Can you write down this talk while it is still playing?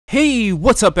Hey,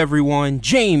 what's up everyone?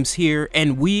 James here,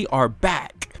 and we are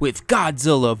back with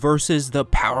Godzilla versus the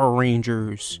Power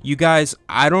Rangers. You guys,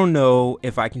 I don't know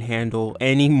if I can handle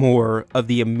any more of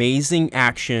the amazing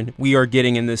action we are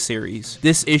getting in this series.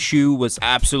 This issue was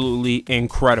absolutely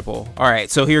incredible.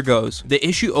 Alright, so here goes. The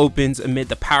issue opens amid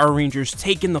the Power Rangers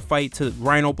taking the fight to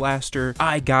Rhino Blaster,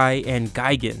 I-Guy, and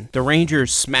Gigan. The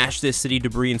Rangers smash this city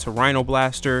debris into Rhino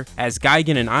Blaster as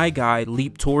Gigan and I-Guy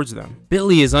leap towards them.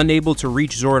 Billy is unable to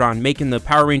reach Zordon, making the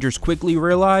Power Rangers quickly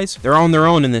realize they're on their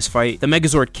own in this fight. The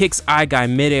Megazord kicks I-Guy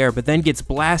midair, but then gets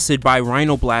blasted by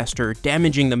Rhino Blaster,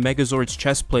 damaging the Megazord's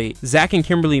chest plate. Zach and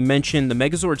Kimberly mention the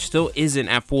Megazord still isn't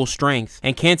at full strength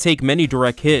and can't take many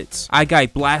direct hits. I-Guy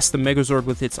blasts the Megazord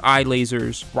with its eye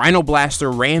lasers. Rhino Blaster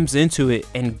rams into it,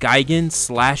 and Gigan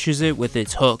slashes it with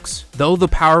its hooks. Though the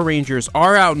Power Rangers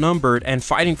are outnumbered and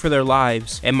fighting for their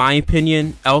lives, in my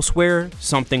opinion, elsewhere,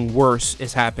 something worse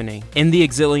is happening. In the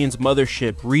Exilian's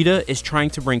mothership, Rita is trying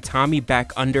to bring Tommy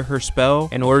back under her spell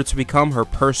in order to become her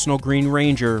personal Green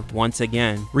Ranger once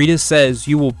again. Rita says,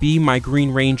 "You will be my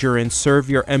Green Ranger and serve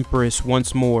your Empress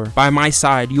once more. By my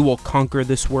side, you will conquer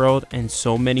this world and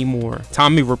so many more."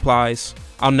 Tommy replies,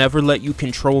 "I'll never let you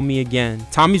control me again."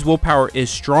 Tommy's willpower is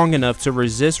strong enough to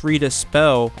resist Rita's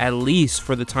spell, at least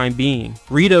for the time being.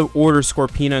 Rita orders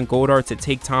Scorpina and Goldar to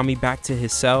take Tommy back to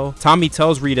his cell. Tommy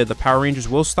tells Rita the Power Rangers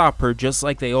will stop her just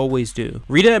like they always do.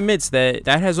 Rita admits that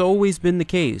has always been the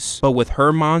case, but with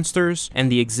her monsters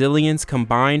and the Exilians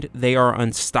combined, they are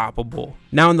unstoppable.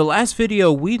 Now in the last video,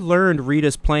 we learned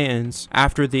Rita's plans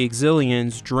after the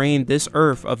Exilians drained this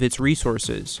Earth of its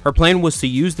resources. Her plan was to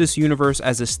use this universe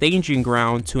as a staging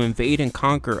ground to invade and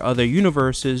conquer other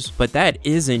universes, but that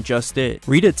isn't just it.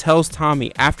 Rita tells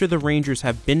Tommy after the Rangers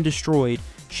have been destroyed,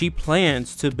 she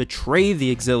plans to betray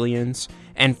the Exilians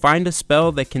and find a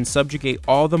spell that can subjugate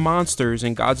all the monsters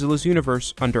in Godzilla's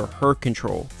universe under her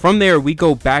control. From there, we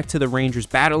go back to the Rangers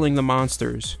battling the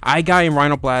monsters. I-Guy and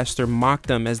Rhino Blaster mock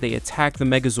them as they attack the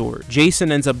Megazord.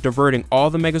 Jason ends up diverting all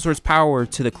the Megazord's power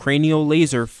to the cranial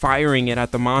laser, firing it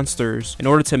at the monsters in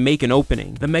order to make an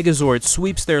opening. The Megazord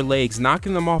sweeps their legs,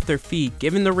 knocking them off their feet,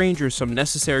 giving the Rangers some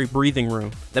necessary breathing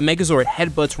room. The Megazord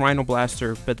headbutts Rhino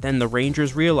Blaster, but then the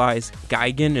Rangers realize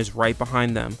Gigan is right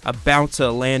behind them, about to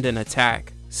land an attack.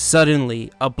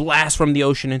 Suddenly, a blast from the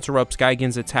ocean interrupts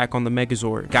Gigan's attack on the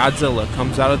Megazord. Godzilla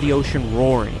comes out of the ocean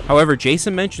roaring. However,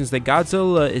 Jason mentions that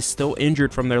Godzilla is still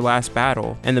injured from their last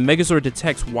battle, and the Megazord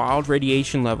detects wild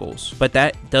radiation levels. But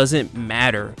that doesn't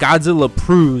matter. Godzilla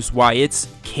proves why it's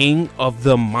king of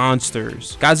the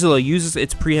monsters. Godzilla uses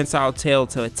its prehensile tail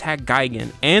to attack Gigan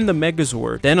and the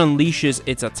Megazord, then unleashes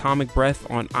its atomic breath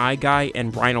on I-Guy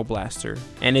and Rhino Blaster.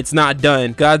 And it's not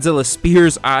done. Godzilla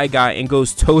spears I-Guy and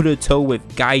goes toe-to-toe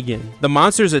with Gigan. The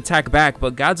monsters attack back,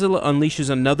 but Godzilla unleashes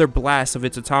another blast of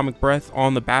its atomic breath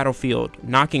on the battlefield,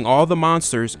 knocking all the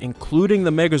monsters, including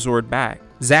the Megazord, back.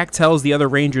 Zack tells the other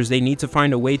Rangers they need to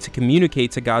find a way to communicate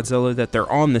to Godzilla that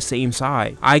they're on the same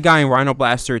side. I-Guy and Rhino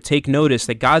Blaster take notice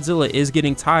that Godzilla is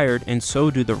getting tired, and so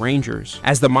do the Rangers.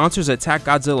 As the monsters attack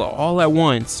Godzilla all at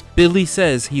once, Billy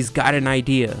says he's got an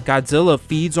idea. Godzilla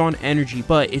feeds on energy,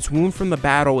 but its wound from the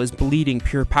battle is bleeding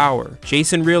pure power.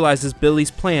 Jason realizes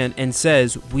Billy's plan and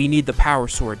says, "We need the Power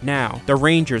Sword now." The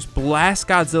Rangers blast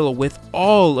Godzilla with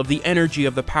all of the energy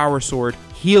of the Power Sword,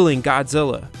 healing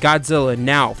Godzilla. Godzilla,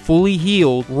 now fully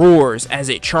healed, roars as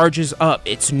it charges up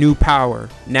its new power.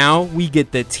 Now we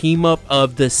get the team up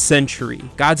of the century.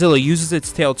 Godzilla uses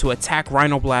its tail to attack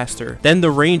Rhino Blaster. Then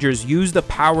the Rangers use the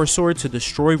Power Sword to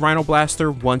destroy Rhino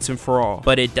Blaster once and for all.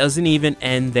 But it doesn't even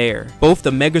end there. Both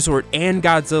the Megazord and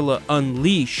Godzilla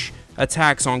unleash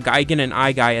attacks on Gigan and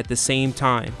I-Guy at the same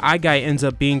time. I-Guy ends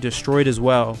up being destroyed as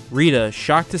well. Rita,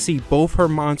 shocked to see both her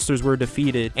monsters were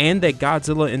defeated and that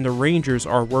Godzilla and the Rangers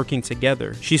are working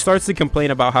together. She starts to complain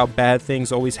about how bad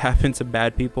things always happen to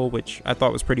bad people, which I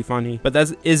thought was pretty funny. But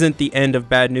that isn't the end of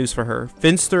bad news for her.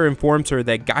 Finster informs her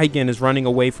that Gigan is running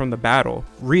away from the battle.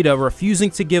 Rita, refusing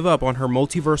to give up on her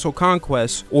multiversal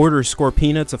conquest, orders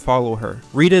Scorpina to follow her.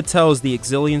 Rita tells the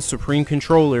Exilian Supreme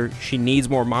Controller she needs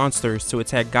more monsters to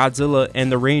attack Godzilla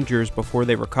and the Rangers before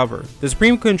they recover. The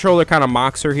Supreme Controller kind of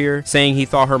mocks her here, saying he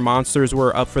thought her monsters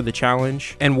were up for the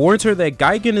challenge, and warns her that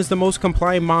Gigan is the most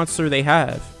compliant monster they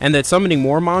have, and that summoning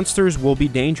more monsters will be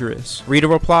dangerous. Rita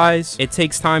replies, it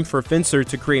takes time for Finster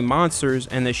to create monsters,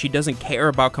 and that she doesn't care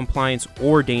about compliance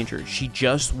or danger, she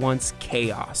just wants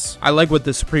chaos. I like what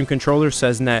the Supreme Controller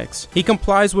says next. He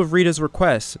complies with Rita's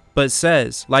request, but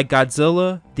says, like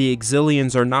Godzilla, the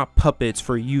Exilians are not puppets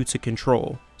for you to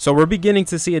control. So we're beginning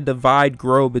to see a divide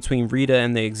grow between Rita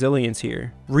and the Exilians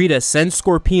here. Rita sends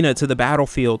Scorpina to the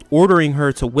battlefield, ordering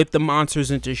her to whip the monsters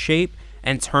into shape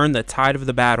and turn the tide of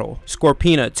the battle.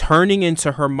 Scorpina, turning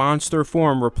into her monster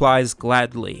form, replies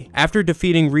gladly. After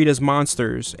defeating Rita's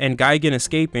monsters and Gigan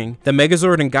escaping, the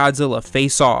Megazord and Godzilla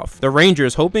face off. The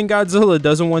Rangers, hoping Godzilla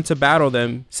doesn't want to battle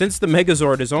them since the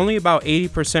Megazord is only about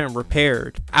 80%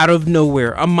 repaired. Out of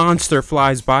nowhere, a monster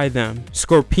flies by them.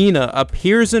 Scorpina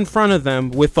appears in front of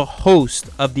them with a host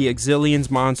of the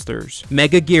Exilian's monsters,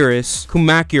 Megaguirus,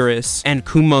 Kumacuris, and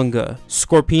Kumunga.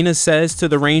 Scorpina says to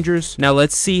the Rangers, "Now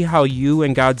let's see how you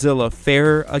and Godzilla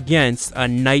fare against a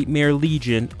nightmare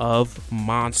legion of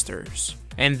monsters."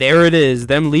 And there it is,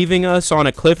 them leaving us on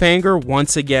a cliffhanger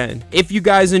once again. If you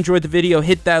guys enjoyed the video,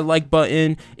 hit that like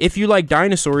button. If you like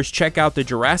dinosaurs, check out the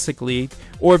Jurassic League.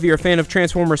 Or if you're a fan of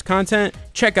Transformers content,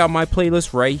 check out my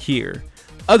playlist right here.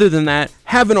 Other than that,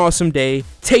 have an awesome day,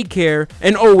 take care,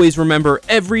 and always remember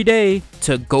every day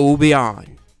to go beyond.